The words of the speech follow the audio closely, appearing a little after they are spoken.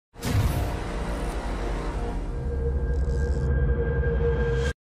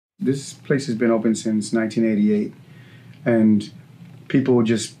This place has been open since 1988, and people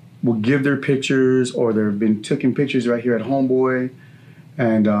just will give their pictures, or they've been taking pictures right here at Homeboy.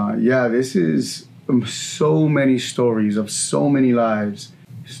 And yeah, this is so many stories of so many lives,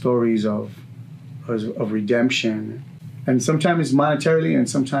 stories of redemption, and sometimes monetarily, and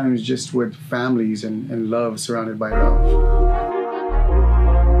sometimes just with families and love, surrounded by love.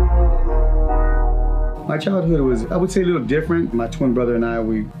 My childhood was, I would say, a little different. My twin brother and I,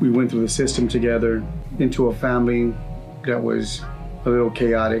 we went through the system together into a family that was a little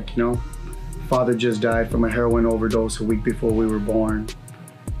chaotic, you know. Father just died from a heroin overdose a week before we were born.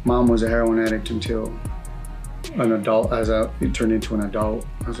 Mom was a heroin addict until an adult, it turned into an adult.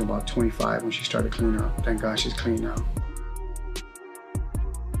 I was about 25 when she started cleaning up. Thank God she's clean now.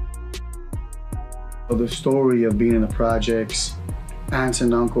 So the story of being in the projects, aunts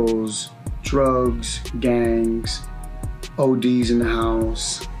and uncles, drugs, gangs, ODs in the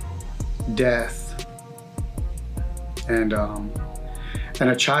house, death, and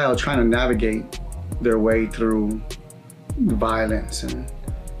a child trying to navigate their way through violence and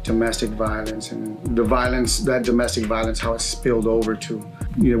domestic violence, and the violence, that domestic violence, how it spilled over to,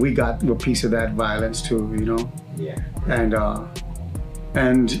 you know, we got a piece of that violence too, you know? Yeah.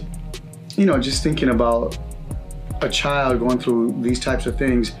 And you know, just thinking about a child going through these types of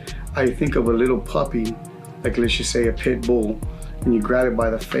things, I think of a little puppy, like let's just say a pit bull, and you grab it by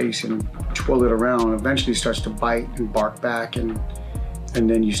the face and twirl it around, eventually starts to bite and bark back, and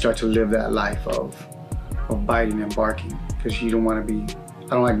then you start to live that life of biting and barking, because you don't want to be,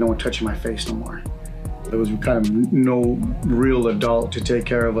 I don't like no one touching my face no more. There was kind of no real adult to take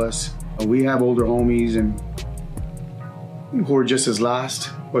care of us. We have older homies and who are just as lost,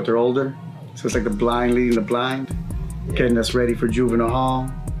 but they're older. So it's like the blind leading the blind, getting us ready for juvenile hall,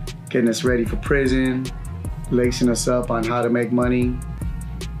 getting us ready for prison, lacing us up on how to make money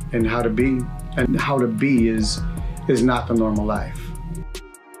and how to be. And how to be is not the normal life.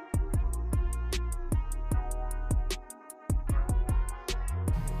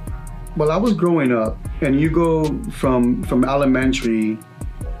 Well, I was growing up, and you go from elementary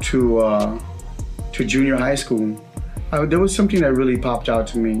to junior high school. There was something that really popped out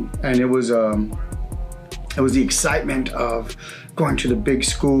to me, and it was the excitement of going to the big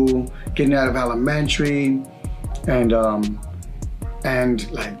school, getting out of elementary, and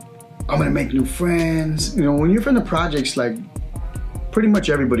like, I'm gonna make new friends. You know, when you're from the projects, like, pretty much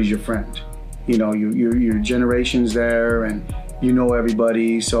everybody's your friend. You know, your generation's there, and you know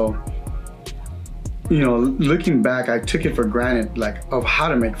everybody. So, you know, looking back, I took it for granted, like, of how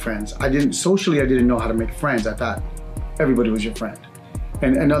to make friends. I didn't know how to make friends. I thought everybody was your friend.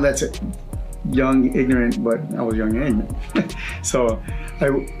 And I know that's young, ignorant, but I was young and ignorant. So I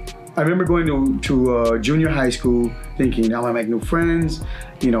remember going to junior high school thinking, I'm gonna make new friends.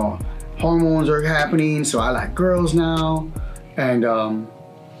 You know, hormones are happening, so I like girls now. And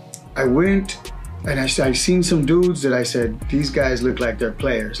I went, and I seen some dudes that I said, these guys look like they're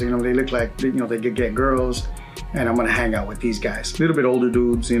players. You know, they look like, you know, they could get girls, and I'm gonna hang out with these guys. A little bit older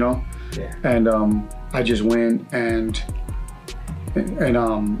dudes, you know? Yeah. And I just went and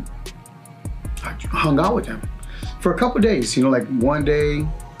I hung out with them for a couple of days, you know, like one day,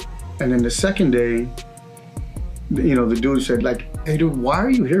 and then the second day, you know, the dude said, like, hey dude, why are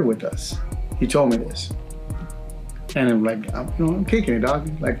you here with us? He told me this. And I'm like, you know, I'm kicking it,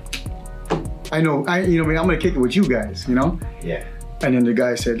 dog. Like, I'm gonna kick it with you guys, you know? Yeah. And then the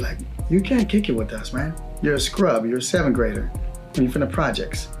guy said, like, you can't kick it with us, man. You're a scrub, you're a 7th grader, and you're from the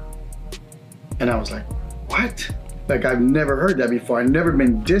projects. And I was like, what? Like, I've never heard that before. I've never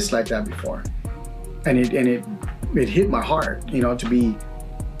been dissed like that before. And it hit my heart, you know, to be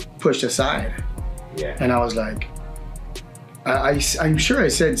pushed aside. Yeah. And I was like, I'm sure I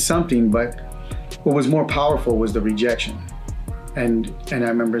said something, but what was more powerful was the rejection. And I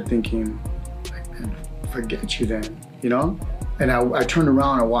remember thinking, like, man, forget you then, you know? And I turned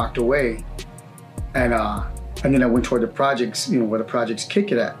around and walked away. And then I went toward the projects, you know, where the projects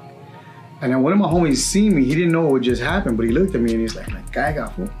kick it at. And then one of my homies seen me, he didn't know what just happened, but he looked at me and he's like, guy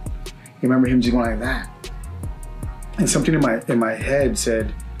got fooled. You remember him just going like that. And something in my head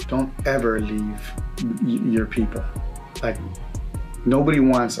said, don't ever leave your people. Like, nobody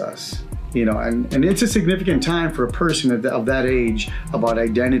wants us, you know, and it's a significant time for a person of that age about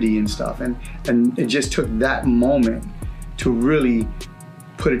identity and stuff. And it just took that moment to really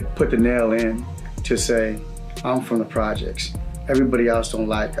put the nail in to say, I'm from the projects. Everybody else don't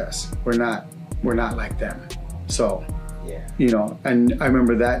like us. We're not like them. So, yeah, you know, and I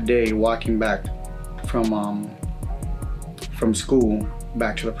remember that day walking back from school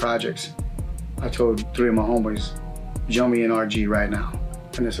back to the projects. I told 3 of my homeboys, jump me in RG right now.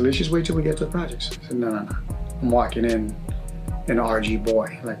 And they said, let's just wait till we get to the projects. I said, no. I'm walking in an RG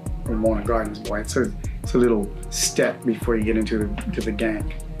boy, like Ramona Gardens boy. It's a little step before you get into the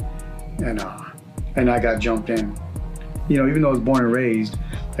gang. And I got jumped in. You know, even though I was born and raised,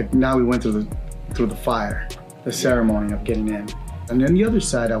 like now we went through the fire, the ceremony of getting in. And then the other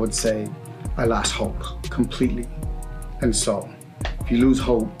side, I would say, I lost hope completely. And so, if you lose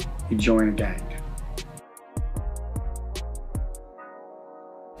hope, you join a gang.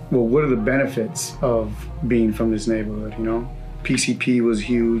 Well, what are the benefits of being from this neighborhood, you know? PCP was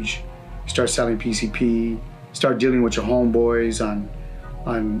huge. Start selling PCP, start dealing with your homeboys on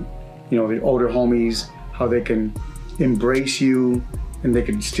you know, the older homies, how they can embrace you and they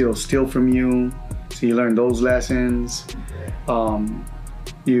can still steal from you. So you learn those lessons.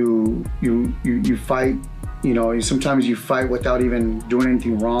 You fight, you know, sometimes you fight without even doing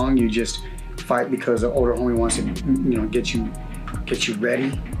anything wrong. You just fight because the older homie wants to, you know, get you ready.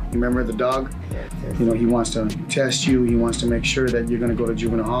 You remember the dog? You know, he wants to test you. He wants to make sure that you're gonna go to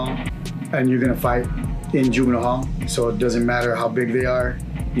juvenile hall and you're gonna fight in juvenile hall. So it doesn't matter how big they are,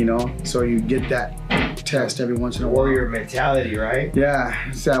 you know? So you get that test every once in a while. Warrior mentality, right? Yeah,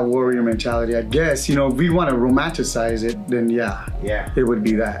 it's that warrior mentality. I guess, you know, if we want to romanticize it, then yeah, it would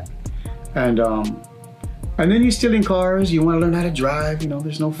be that. And then you're stealing cars. You want to learn how to drive. You know,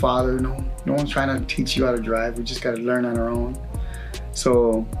 there's no father, no one's trying to teach you how to drive. We just got to learn on our own.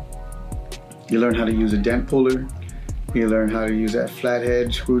 So you learn how to use a dent puller. You learn how to use that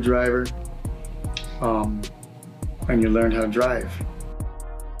flathead screwdriver, and you learn how to drive.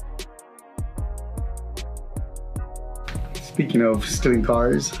 Speaking of stealing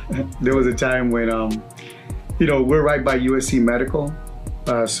cars, there was a time when, you know, we're right by USC Medical,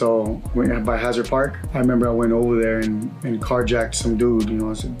 so by Hazard Park. I remember I went over there and carjacked some dude, you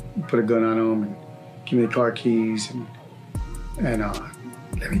know, so put a gun on him and give me the car keys and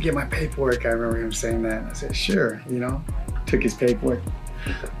let me get my paperwork. I remember him saying that. I said, sure, you know, took his paperwork.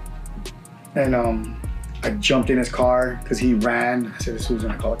 And I jumped in his car because he ran. I said, this fool's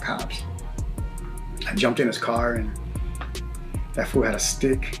gonna call the cops. I jumped in his car and that fool had a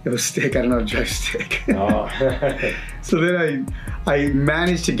stick. It was a stick, I don't know how to drive a stick. Oh. So then I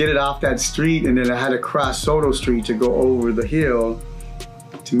managed to get it off that street, and then I had to cross Soto Street to go over the hill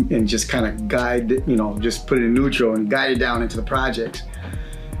and just kind of guide, you know, just put it in neutral and guide it down into the projects.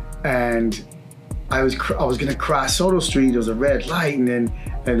 And I was gonna cross Soto Street, there was a red light, and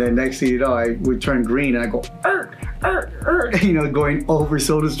then next thing you know, I would turn green and I go, you know, going over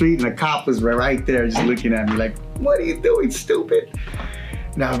Soto Street, and the cop was right there just looking at me like, what are you doing, stupid?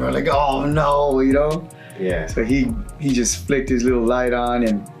 And I was like, oh no, you know? Yeah. So he just flicked his little light on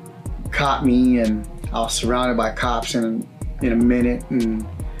and caught me, and I was surrounded by cops in a minute and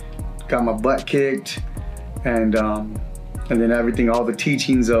got my butt kicked. And then everything, all the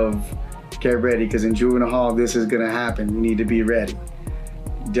teachings of get ready, because in juvenile hall, this is gonna happen. You need to be ready.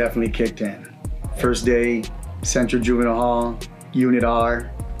 Definitely kicked in. First day, Central Juvenile Hall, Unit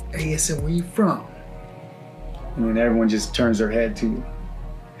R. Hey, I said, where you from? And then everyone just turns their head to you.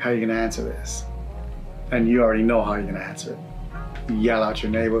 How are you gonna answer this? And you already know how you're gonna answer it. You yell out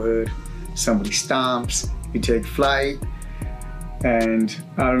your neighborhood, somebody stomps, you take flight. And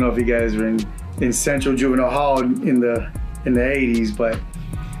I don't know if you guys were in Central Juvenile Hall in the 80s, but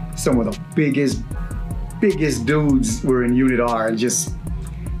some of the biggest dudes were in Unit R and just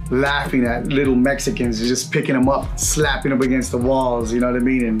laughing at little Mexicans, just picking them up, slapping them against the walls, you know what I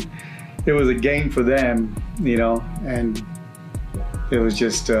mean? And it was a game for them, you know, and it was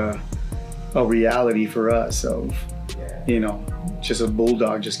just a reality for us of, you know, just a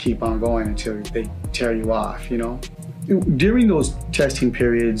bulldog, just keep on going until they tear you off, you know? During those testing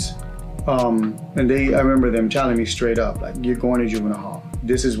periods, and I remember them telling me straight up, like, you're going to juvenile hall.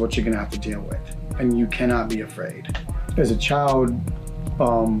 This is what you're gonna have to deal with, and you cannot be afraid. As a child,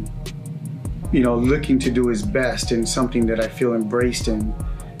 you know, looking to do his best in something that I feel embraced in,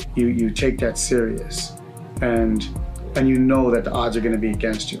 you take that serious, and you know that the odds are gonna be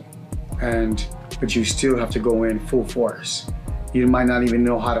against you, but you still have to go in full force. You might not even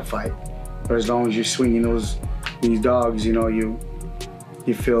know how to fight, but as long as you're swinging these dogs, you know, you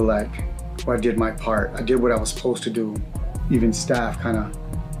feel like, well, I did my part. I did what I was supposed to do. Even staff kind of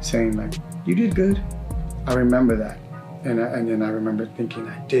saying like, you did good. I remember that. And then I remember thinking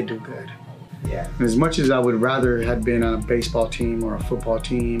I did do good. Yeah. And as much as I would rather had been on a baseball team or a football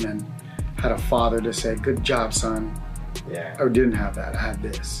team and had a father to say, good job, son. Yeah. I didn't have that, I had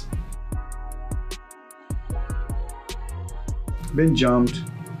this. I've been jumped.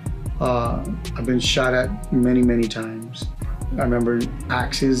 I've been shot at many, many times. I remember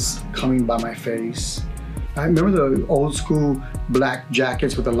axes coming by my face. I remember the old school black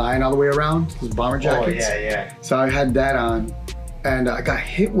jackets with the line all the way around, those bomber jackets. Oh, yeah. So I had that on, and I got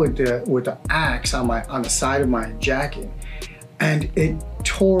hit with the axe on the side of my jacket, and it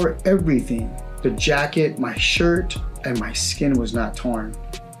tore everything. The jacket, my shirt, and my skin was not torn.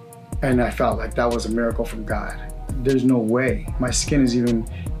 And I felt like that was a miracle from God. There's no way. My skin is even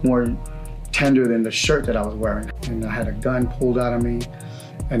more tender than the shirt that I was wearing. And I had a gun pulled out of me,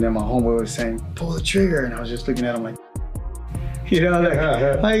 and then my homeboy was saying, pull the trigger, and I was just looking at him like, you know, like,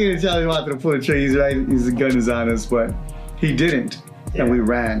 how are you gonna tell him not to pull the trigger? He's right, the gun is on us, but he didn't, and we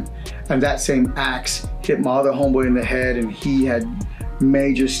ran. And that same axe hit my other homeboy in the head, and he had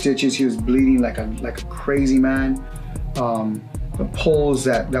major stitches. He was bleeding like a crazy man. The poles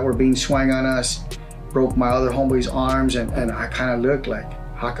that were being swung on us broke my other homeboy's arms, and I kind of looked like,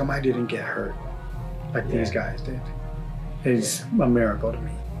 how come I didn't get hurt like these guys did? It's a miracle to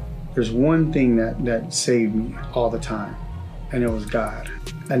me. There's one thing that saved me all the time, and it was God.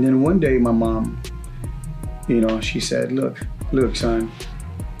 And then one day my mom, you know, she said, look son,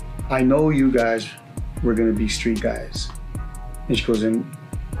 I know you guys were gonna be street guys. And she goes, and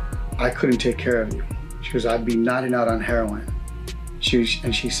I couldn't take care of you. She goes, I'd be nodding out on heroin.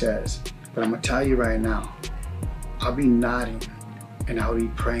 And she says, but I'm gonna tell you right now, I'll be nodding and I'll be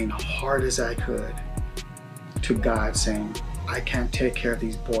praying hard as I could to God, saying, I can't take care of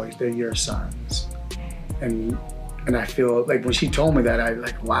these boys, they're your sons. And I feel like when she told me that, I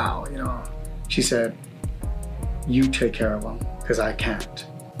like, wow, you know. She said, you take care of them, because I can't.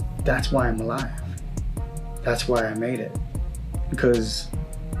 That's why I'm alive. That's why I made it. Because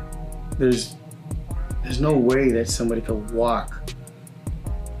there's no way that somebody could walk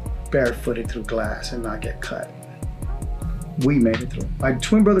barefooted through glass and not get cut. We made it through. My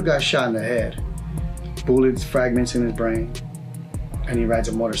twin brother got shot in the head, bullets, fragments in his brain, and he rides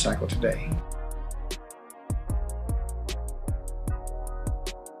a motorcycle today.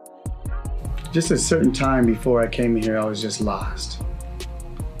 Just a certain time before I came here, I was just lost.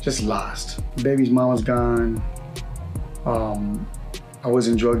 Just lost. Baby's mom was gone. I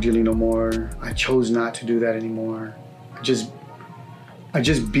wasn't drug dealing no more. I chose not to do that anymore. I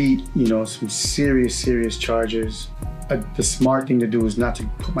just beat, you know, some serious charges. The smart thing to do is not to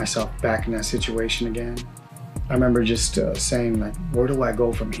put myself back in that situation again. I remember just saying, like, where do I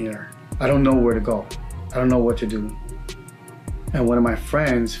go from here? I don't know where to go. I don't know what to do. And one of my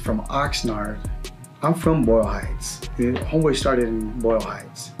friends from Oxnard, I'm from Boyle Heights. The homeboy started in Boyle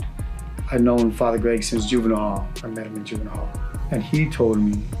Heights. I'd known Father Greg since juvenile hall. I met him in juvenile hall. And he told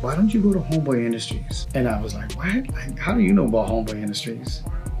me, why don't you go to Homeboy Industries? And I was like, what? Like, how do you know about Homeboy Industries?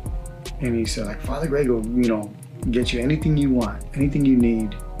 And he said, like, Father Greg will, you know, get you anything you want, anything you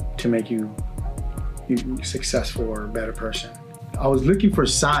need to make you successful or a better person. I was looking for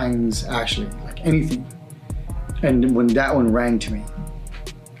signs, actually, like anything. And when that one rang to me,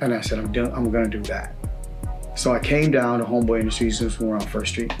 and I said, I'm gonna do that. So I came down to Homeboy Industries, since we were on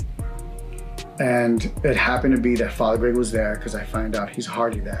First Street. And it happened to be that Father Greg was there, because I find out he's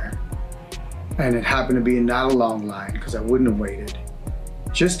hardly there. And it happened to be not a long line, because I wouldn't have waited.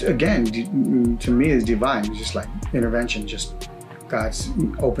 Just again, to me is divine. It's just like intervention, just God's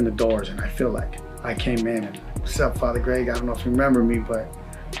opened the doors, and I feel like I came in and, what's up, Father Greg? I don't know if you remember me, but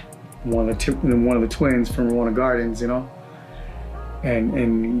one of the twins from Ramona Gardens, you know?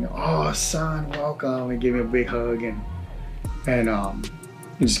 And oh, son, welcome. He gave me a big hug, and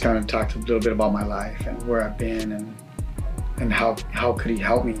he just kind of talked a little bit about my life and where I've been and how could he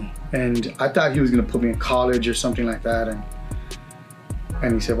help me. And I thought he was gonna put me in college or something like that.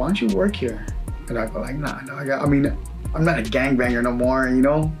 And he said, why don't you work here? And I go like, nah, no, I mean, I'm not a gangbanger no more, you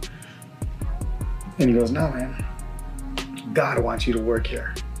know? And he goes, no, man, God wants you to work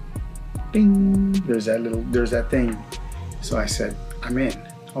here. Ding, there's that thing. So I said, I'm in,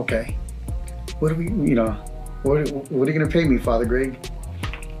 okay. What are we, you know, what are you gonna pay me, Father Greg?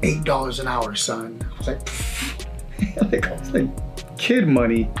 $8 an hour, son. I was like, I was like, kid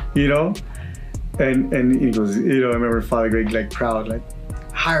money, you know? And he goes, you know, I remember Father Greg like proud, like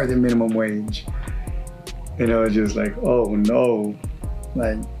higher than minimum wage. And I was just like, oh no.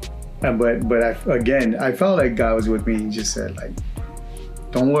 Like, but I felt like God was with me. He just said like,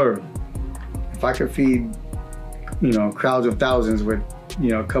 don't worry. If I could feed, you know, crowds of thousands with, you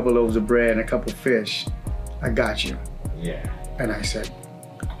know, a couple loaves of bread and a couple fish, I got you. Yeah. And I said,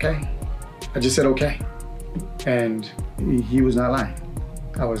 okay. I just said, okay. And he was not lying.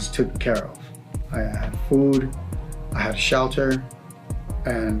 I was taken care of. I had food, I had shelter,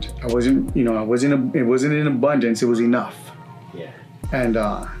 and I wasn't, you know, it wasn't in abundance, it was enough. Yeah. And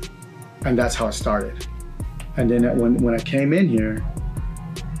that's how it started. And then when I came in here,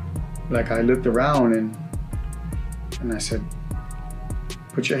 like I looked around and And I said,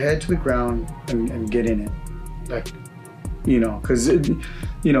 put your head to the ground and get in it. Like, you know, because,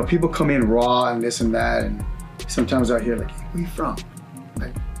 you know, people come in raw and this and that. And sometimes I hear like, hey, where you from?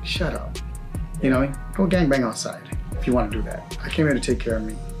 Like, shut up. You know, go gangbang outside if you want to do that. I came here to take care of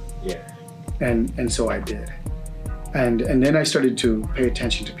me. Yeah. And so I did. And then I started to pay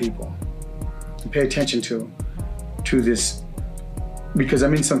attention to people. And pay attention to this, because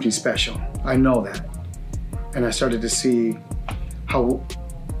I'm in something special. I know that. And I started to see how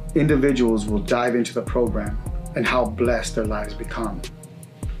individuals will dive into the program and how blessed their lives become.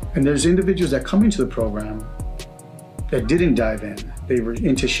 And there's individuals that come into the program that didn't dive in. They were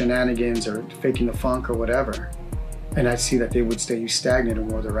into shenanigans or faking the funk or whatever. And I'd see that they would stay stagnant in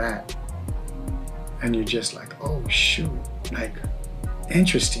where they're at. And you're just like, oh shoot, like,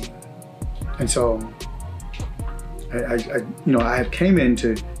 interesting. And so I came in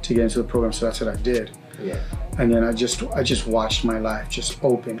to get into the program, so that's what I did. Yeah. And then I just watched my life just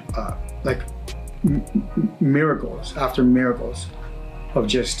open up, like miracles after miracles of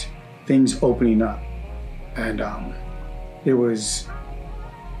just things opening up. And it's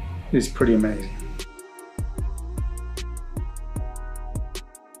pretty amazing.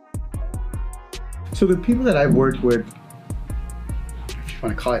 So the people that I've worked with, if you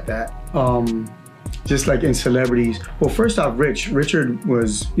want to call it that, just like in celebrities. Well, first off, Richard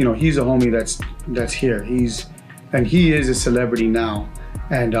was, you know, he's a homie that's here. He is a celebrity now.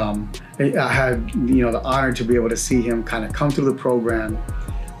 And I had, you know, the honor to be able to see him kind of come through the program,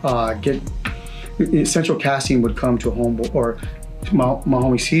 Central Casting would come to home, or my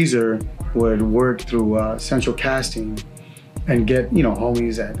homie Caesar would work through Central Casting and get, you know,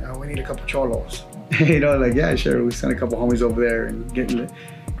 homies that, oh, we need a couple cholos. You know, like, yeah, sure, we send a couple homies over there and get in the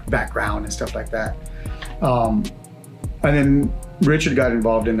background and stuff like that. And then Richard got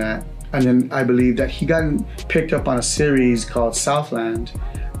involved in that. And then I believe that he got picked up on a series called Southland,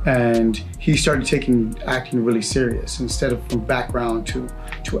 and he started taking acting really serious instead of from background to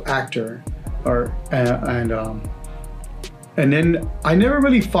actor. And then I never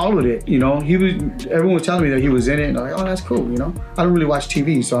really followed it, you know. Everyone was telling me that he was in it, and I'm like, oh, that's cool, you know. I don't really watch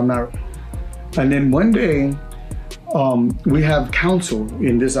TV, so I'm not. And then one day, we have counsel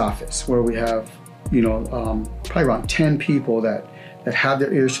in this office where we have, you know, probably around 10 people that have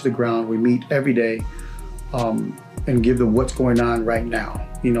their ears to the ground. We meet every day and give them what's going on right now.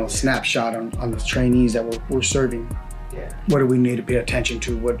 You know, snapshot on the trainees that we're serving. Yeah. What do we need to pay attention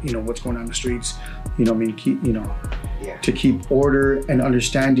to? What's going on in the streets? You know, I mean, to keep order and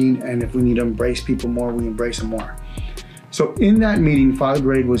understanding. And if we need to embrace people more, we embrace them more. So in that meeting, Father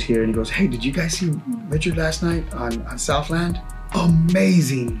Greg was here and he goes, hey, did you guys see Richard last night on Southland?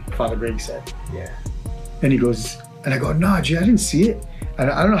 Amazing, Father Greg said. Yeah. And he goes, and I go, no, gee, I didn't see it. And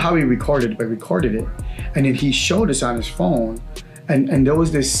I don't know how he recorded it, but recorded it. And then he showed us on his phone. And there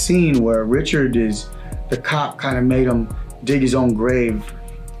was this scene where the cop kind of made him dig his own grave.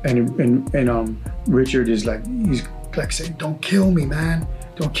 And Richard is like, he's like saying, don't kill me, man,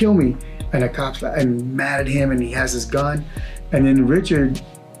 don't kill me. And the cop's like, and mad at him, and he has his gun. And then Richard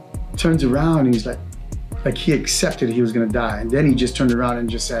turns around and he's like he accepted he was gonna die. And then he just turned around and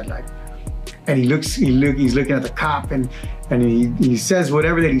just said like, and he's looking at the cop, and he says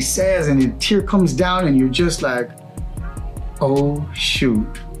whatever that he says, and a tear comes down, and you're just like, oh shoot,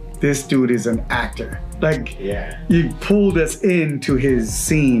 this dude is an actor. Like, yeah, he pulled us into his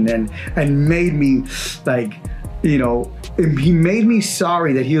scene and made me like, you know, he made me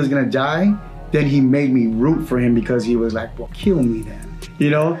sorry that he was gonna die. Then he made me root for him because he was like, well, kill me then, you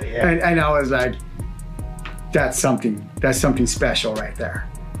know? Yeah. And I was like, that's something special right there.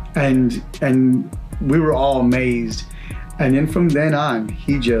 And we were all amazed. And then from then on,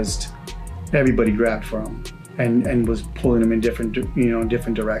 everybody grabbed for him and was pulling him in different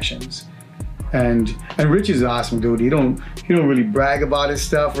directions. And Rich is an awesome dude. He don't really brag about his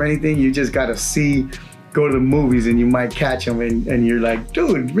stuff or anything. You just gotta go to the movies and you might catch him and you're like,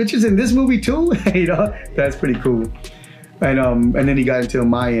 dude, Rich is in this movie too? You know, that's pretty cool. And then he got into the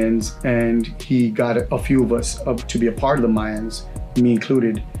Mayans, and he got a few of us to be a part of the Mayans, me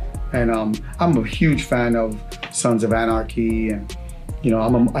included. And I'm a huge fan of Sons of Anarchy, and you know,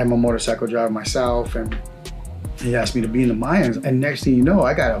 I'm a motorcycle driver myself, and he asked me to be in the Mayans. And next thing you know,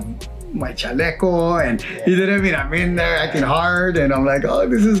 I got my chaleco, and you know what I mean? I'm in there acting hard, and I'm like, oh,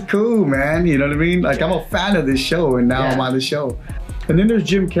 this is cool, man. You know what I mean? Like, I'm a fan of this show, and now I'm on the show. And then there's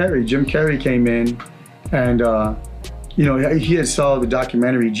Jim Carrey. Jim Carrey came in, and you know, he had saw the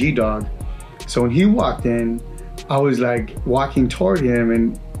documentary G-Dog. So when he walked in, I was like walking toward him,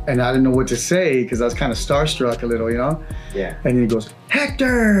 and And I didn't know what to say because I was kind of starstruck a little, you know? Yeah. And he goes,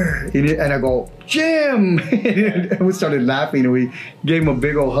 Hector! And I go, Jim! And we started laughing and we gave him a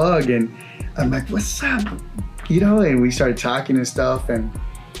big old hug. And I'm like, what's up? You know, and we started talking and stuff. And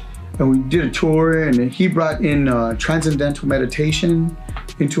we did a tour, and he brought in transcendental meditation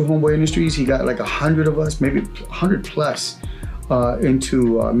into Homeboy Industries. He got like 100 of us, maybe 100 plus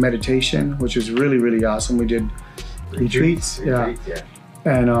into meditation, which was really, really awesome. We did retreats. Yeah.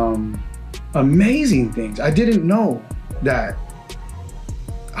 And amazing things. I didn't know that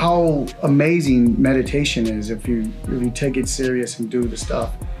how amazing meditation is if you really take it serious and do the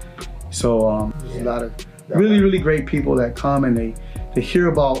stuff. So there's a lot of really, really great people that come and they hear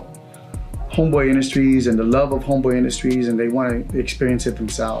about Homeboy Industries and the love of Homeboy Industries, and they want to experience it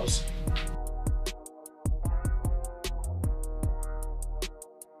themselves.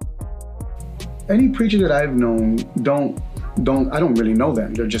 Any preacher that I've known I don't really know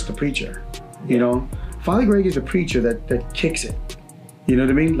them. They're just a preacher, you know. Father Greg is a preacher that kicks it. You know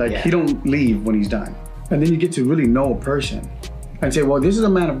what I mean? Like he don't leave when he's done. And then you get to really know a person and say, well, this is a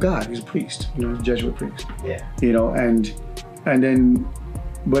man of God. He's a priest, you know, he's a Jesuit priest. Yeah. You know, and then,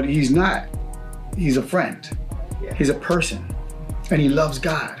 but he's not. He's a friend. Yeah. He's a person, and he loves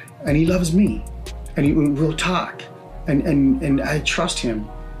God, and he loves me, and we'll talk, and I trust him,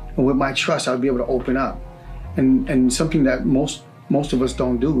 and with my trust, I'll be able to open up, and something that most of us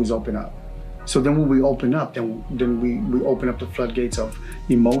don't do is open up. So then when we open up, then we open up the floodgates of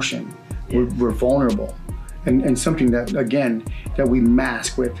emotion. Yeah. We're vulnerable, and something that again that we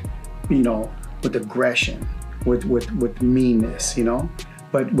mask with, you know, with aggression, with meanness, you know.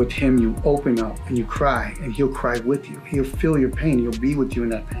 But with him, you open up and you cry, and he'll cry with you. He'll feel your pain. He'll be with you in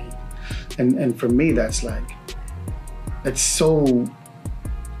that pain. And for me, that's so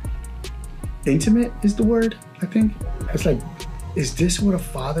intimate is the word, I think. It's like, is this what a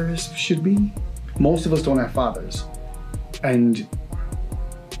father should be? Most of us don't have fathers. And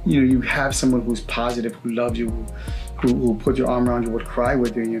you know, you have someone who's positive, who loves you, who will put your arm around you, would cry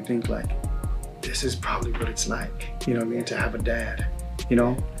with you, and you think like, this is probably what it's like, you know what I mean, to have a dad. You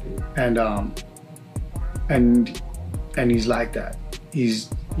know, and he's like that. He's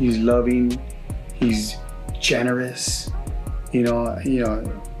loving. He's generous. You know.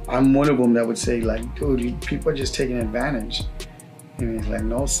 I'm one of them that would say like, dude, people are just taking advantage. And he's like,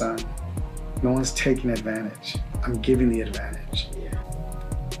 no, son, no one's taking advantage. I'm giving the advantage. Yeah.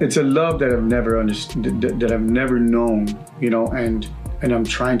 It's a love that I've never understood, that I've never known. You know, and I'm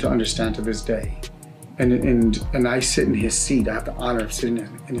trying to understand to this day. And I sit in his seat. I have the honor of sitting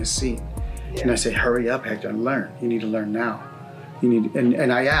in his seat. Yeah. And I say, hurry up, Hector, and learn. You need to learn now. You need,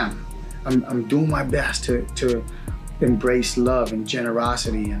 and I am. I'm doing my best to embrace love and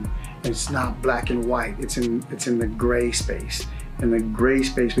generosity, and it's not black and white. It's in the gray space. And the gray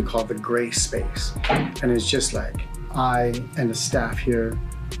space we call the grace space. And it's just like I and the staff here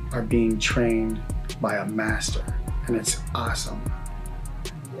are being trained by a master, and it's awesome.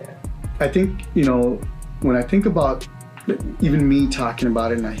 I think, you know, when I think about even me talking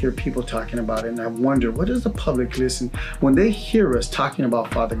about it, and I hear people talking about it, and I wonder, what does the public listen? When they hear us talking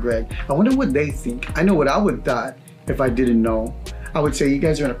about Father Greg, I wonder what they think. I know what I would thought if I didn't know. I would say, you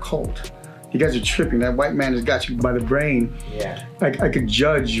guys are in a cult. You guys are tripping. That white man has got you by the brain. Yeah. I could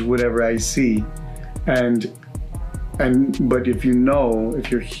judge whatever I see. But if you know, if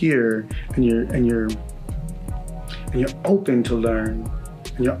you're here and you're open to learn,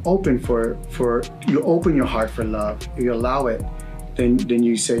 and you're open you open your heart for love, you allow it, then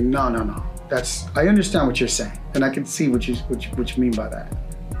you say, no. I understand what you're saying, and I can see what you mean by that.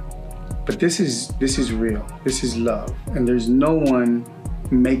 But this is real. This is love, and there's no one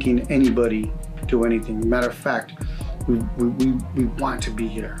making anybody do anything. Matter of fact, we want to be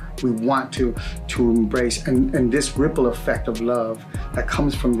here. We want to embrace, and this ripple effect of love that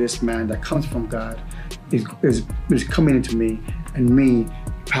comes from this man, that comes from God, is coming into me, and me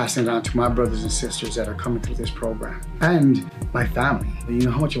passing it on to my brothers and sisters that are coming through this program, and my family. You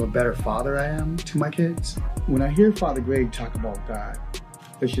know how much of a better father I am to my kids? When I hear Father Greg talk about God,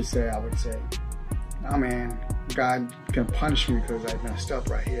 let's just say I would say, nah man, God can punish me because I messed up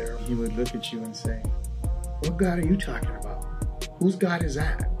right here. He would look at you and say, what God are you talking about? Whose God is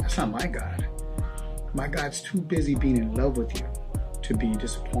that? That's not my God. My God's too busy being in love with you to be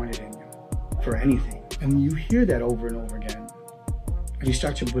disappointed in you for anything. And you hear that over and over again. And you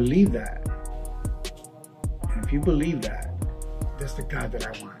start to believe that. And if you believe that, that's the God that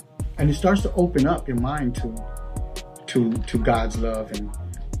I want. And it starts to open up your mind to God's love and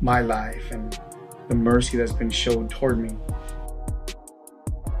my life and the mercy that's been shown toward me.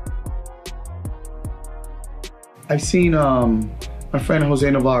 I've seen my friend Jose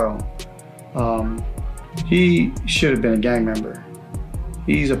Navarro. He should have been a gang member.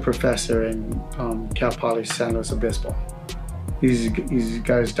 He's a professor in Cal Poly San Luis Obispo. He's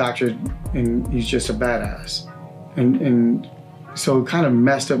got his doctorate and he's just a badass. And so it kind of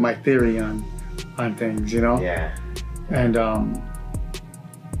messed up my theory on things, you know? Yeah. And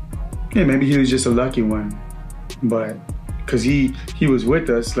yeah, maybe he was just a lucky one, but because he was with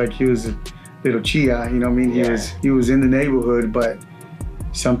us, like he was a little chia, you know what I mean? Yeah. He was in the neighborhood, but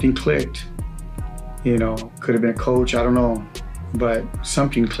something clicked. You know, could have been a coach, I don't know, but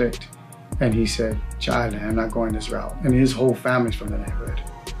something clicked. And he said, "Child, I'm not going this route." And his whole family's from the neighborhood.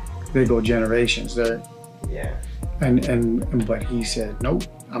 They go generations. Yeah. But he said, "Nope,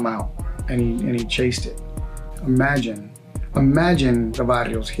 I'm out." And he chased it. Imagine the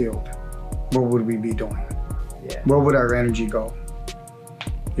barrios healed. What would we be doing? Yeah. Where would our energy go?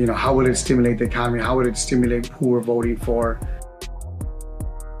 You know, how would it stimulate the economy? How would it stimulate who we're voting for?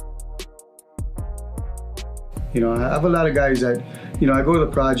 You know, I have a lot of guys that, you know, I go to the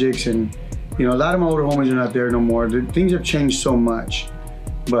projects and, you know, a lot of my older homies are not there no more. Things have changed so much,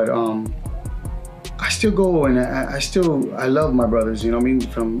 but I still go and I love my brothers, you know what I mean,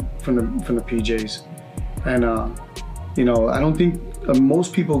 from the PJs. And, you know, I don't think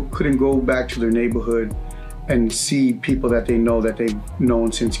most people couldn't go back to their neighborhood and see people that they know that they've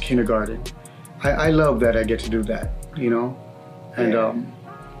known since kindergarten. I love that I get to do that, you know,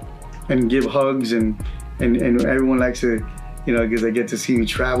 and give hugs and everyone likes to, you know, because they get to see me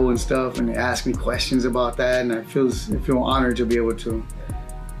travel and stuff, and they ask me questions about that, and I feel honored to be able to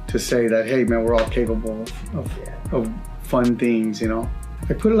say that, hey man, we're all capable of fun things, you know.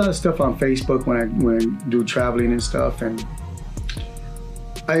 I put a lot of stuff on Facebook when I do traveling and stuff, and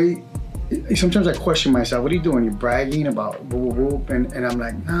sometimes I question myself. What are you doing? You're bragging about whoop, whoop, and I'm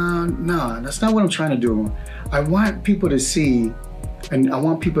like, no, that's not what I'm trying to do. I want people to see, and I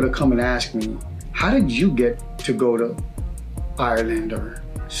want people to come and ask me, how did you get to go to Ireland or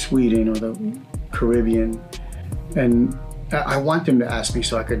Sweden or the Caribbean? And I want them to ask me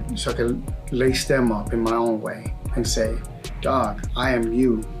so I could lace them up in my own way and say, dog, I am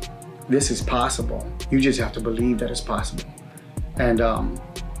you. This is possible. You just have to believe that it's possible. And I'm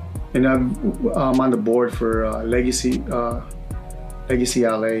on the board for Legacy LA,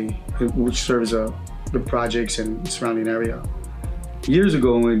 which serves the projects and surrounding area. Years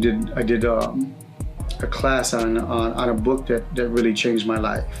ago, I did a class on a book that really changed my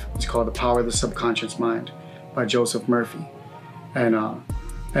life. It's called The Power of the Subconscious Mind by Joseph Murphy.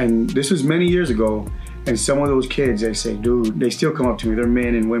 And this was many years ago. And some of those kids, they say, dude, they still come up to me. They're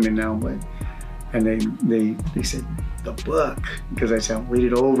men and women now, and they say, the book, because I say, read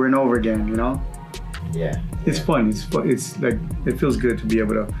it over and over again, you know? Yeah. It's fun. It's like, it feels good to be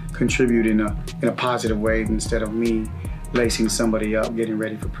able to contribute in a positive way instead of me lacing somebody up, getting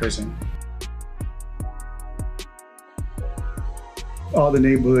ready for prison. All the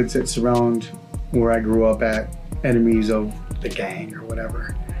neighborhoods that surround where I grew up at, enemies of the gang or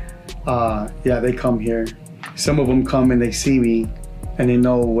whatever, yeah, they come here. Some of them come and they see me and they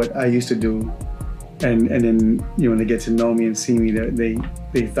know what I used to do. And then, you know, when they get to know me and see me,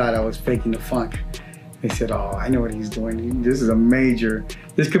 they thought I was faking the funk. They said, oh, I know what he's doing. This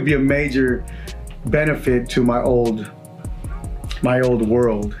could be a major benefit to my old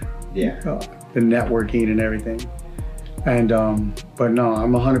world. Yeah. The networking and everything. And, but no,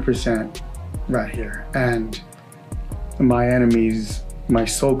 I'm 100% right here. And my enemies, my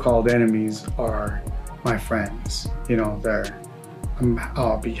so-called enemies, are my friends. You know,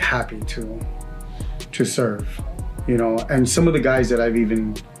 I'll be happy to serve, you know. And some of the guys that I've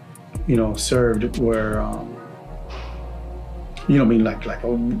even, you know, served were, you know, I mean, like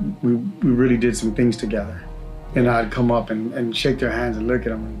we really did some things together. And I'd come up and shake their hands and look at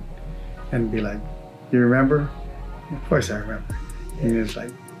them and be like, you remember? Of course I remember. And it's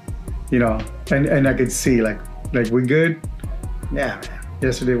like, you know, and I could see like we good? Yeah, man.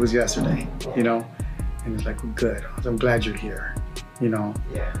 Yesterday was yesterday, you know? And it's like, we're good. I'm glad you're here, you know?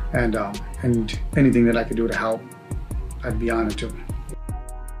 Yeah. And anything that I could do to help, I'd be honored to.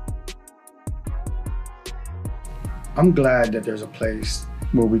 I'm glad that there's a place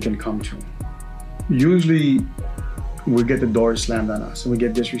where we can come to. Usually we get the doors slammed on us and we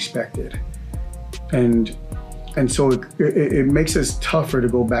get disrespected. And so it makes us tougher to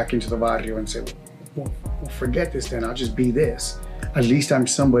go back into the barrio and say, well, forget this then, I'll just be this. At least I'm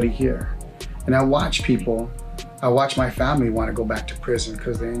somebody here. And I watch my family want to go back to prison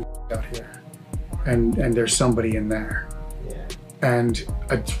because they ain't out here. And there's somebody in there. Yeah. And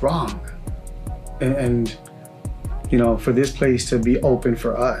it's wrong. And you know, for this place to be open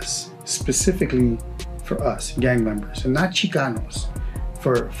for us, specifically for us gang members, and not Chicanos,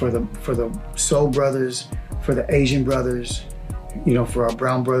 for the Soul brothers, for the Asian brothers, you know, for our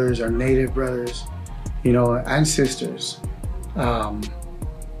brown brothers, our native brothers, you know, and sisters.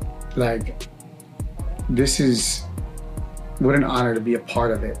 Like, this is, what an honor to be a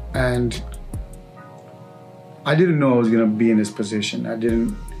part of it. And I didn't know I was gonna be in this position. I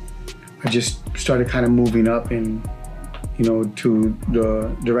just started kind of moving up in, you know, to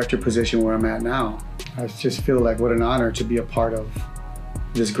the director position where I'm at now. I just feel like what an honor to be a part of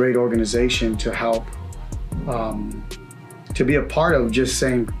this great organization, to help, to be a part of just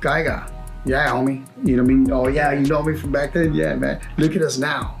saying, Gaiga, yeah, homie. You know what I mean? Oh yeah, you know me from back then? Yeah, man. Look at us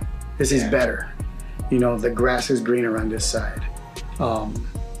now. This is better. You know, the grass is greener on this side.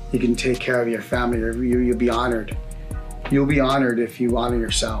 You can take care of your family. You'll be honored. You'll be honored if you honor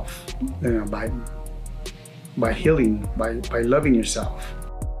yourself, you know, by healing, by loving yourself.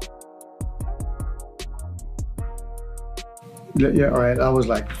 Yeah, all right, I was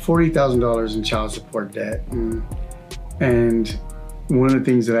like $40,000 in child support debt. And one of the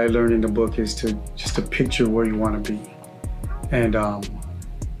things that I learned in the book is to picture where you want to be.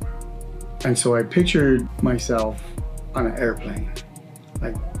 And so I pictured myself on an airplane,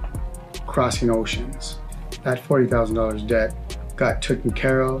 like crossing oceans. That $40,000 debt got taken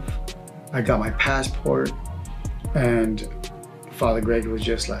care of. I got my passport, and Father Greg was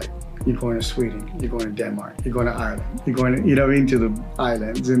just like, you're going to Sweden, you're going to Denmark, you're going to Ireland, you're going to, you know, into the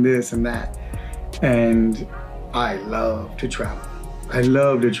islands and this and that. And I love to travel. I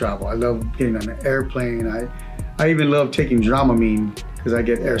love to travel. I love getting on an airplane. I even love taking Dramamine because I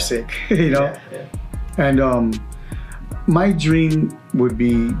get airsick, you know? Yeah. And my dream would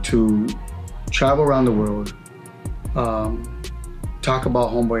be to travel around the world, talk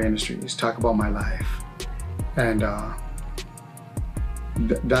about Homeboy Industries, talk about my life. And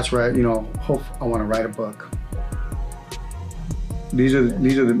that's where I want to write a book. These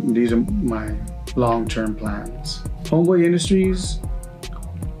are my long-term plans. Homeboy Industries,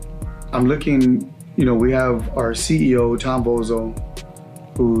 I'm looking, you know, we have our CEO, Tom Bozo,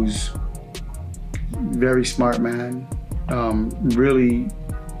 who's very smart man, really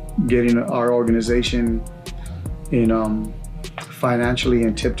getting our organization in financially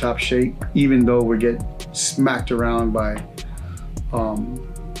in tip-top shape, even though we get smacked around by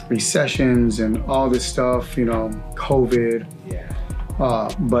recessions and all this stuff, you know, COVID. Yeah.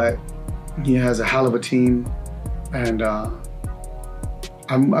 But he has a hell of a team, and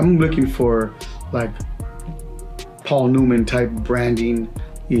I'm looking for like Paul Newman type branding,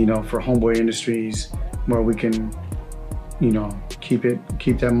 you know, for Homeboy Industries, where we can, you know, keep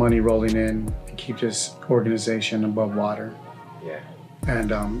that money rolling in and keep this organization above water. Yeah.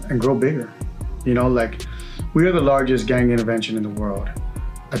 And grow bigger. You know, like, we are the largest gang intervention in the world.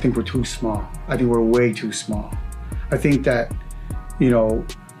 I think we're too small. I think we're way too small. I think that, you know,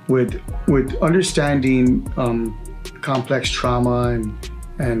 with understanding complex trauma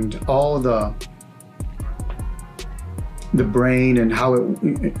and all the brain and how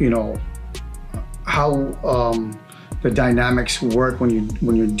it, you know, how the dynamics work when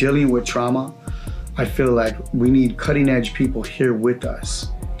you're dealing with trauma, I feel like we need cutting edge people here with us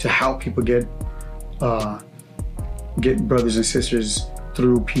to help people get brothers and sisters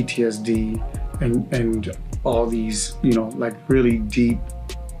through PTSD and all these, you know, like really deep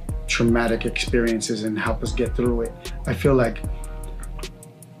traumatic experiences, and help us get through it. I feel like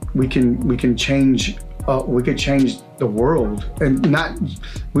we can change. We could change the world, and not.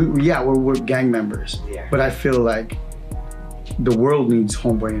 We're gang members, yeah. But I feel like the world needs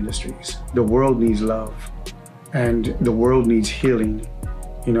Homeboy Industries. The world needs love, and the world needs healing.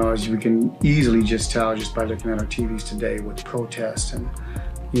 You know, as we can easily just tell just by looking at our TVs today with protests and,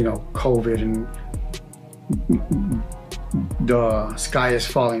 you know, COVID and the sky is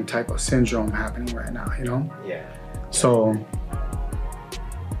falling type of syndrome happening right now, you know? Yeah. So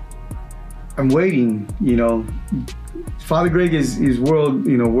I'm waiting, you know. Father Greg is world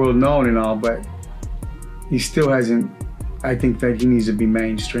known and all, but he still hasn't. I think that he needs to be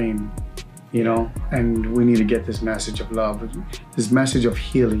mainstream, you know, and we need to get this message of love, this message of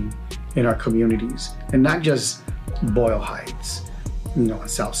healing in our communities, and not just Boyle Heights, you know, and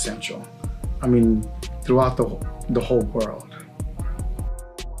South Central. I mean, throughout the whole world.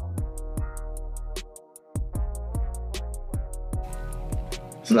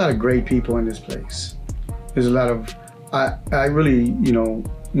 There's a lot of great people in this place. There's a lot of, I really, you know,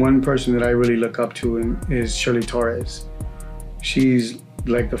 one person that I really look up to is Shirley Torres. She's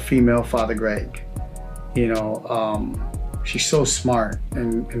like the female Father Greg, you know. She's so smart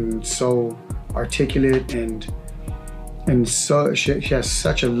and so articulate, and so she has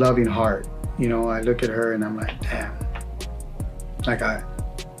such a loving heart, You know, I look at her and I'm like, damn.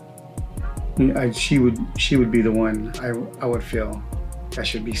 Like she would be the one I would feel I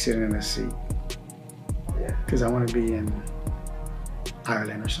should be sitting in a seat. Yeah. Because I want to be in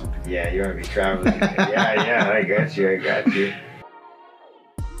Ireland or something. Yeah, you want to be traveling. yeah, I got you.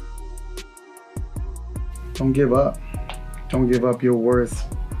 Don't give up. Don't give up. You're worth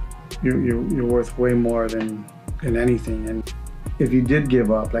way more than anything. And if you did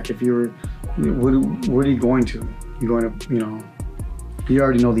give up, like if you were, what are you going to? You're going to, you know, you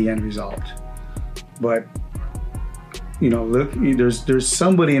already know the end result. But, you know, look, there's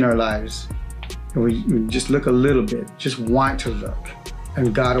somebody in our lives, and we just look a little bit, just want to look,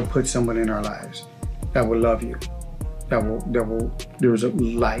 and God will put someone in our lives that will love you, there's a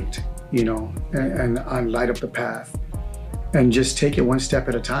light, you know, and light up the path, and just take it one step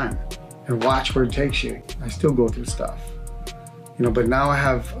at a time, and watch where it takes you. I still go through stuff, you know, but now I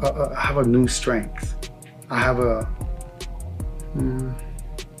have a new strength. I have a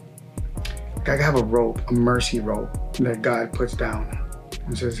rope, a mercy rope that God puts down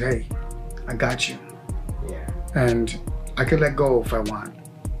and says, hey, I got you. Yeah. And I could let go if I want,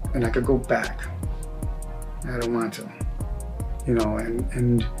 and I could go back. I don't want to, you know,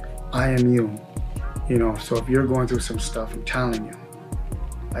 and I am you, you know, so if you're going through some stuff, I'm telling you,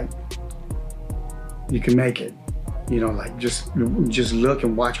 like, you can make it, you know, like just look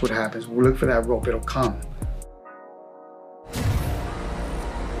and watch what happens. Look for that rope, it'll come.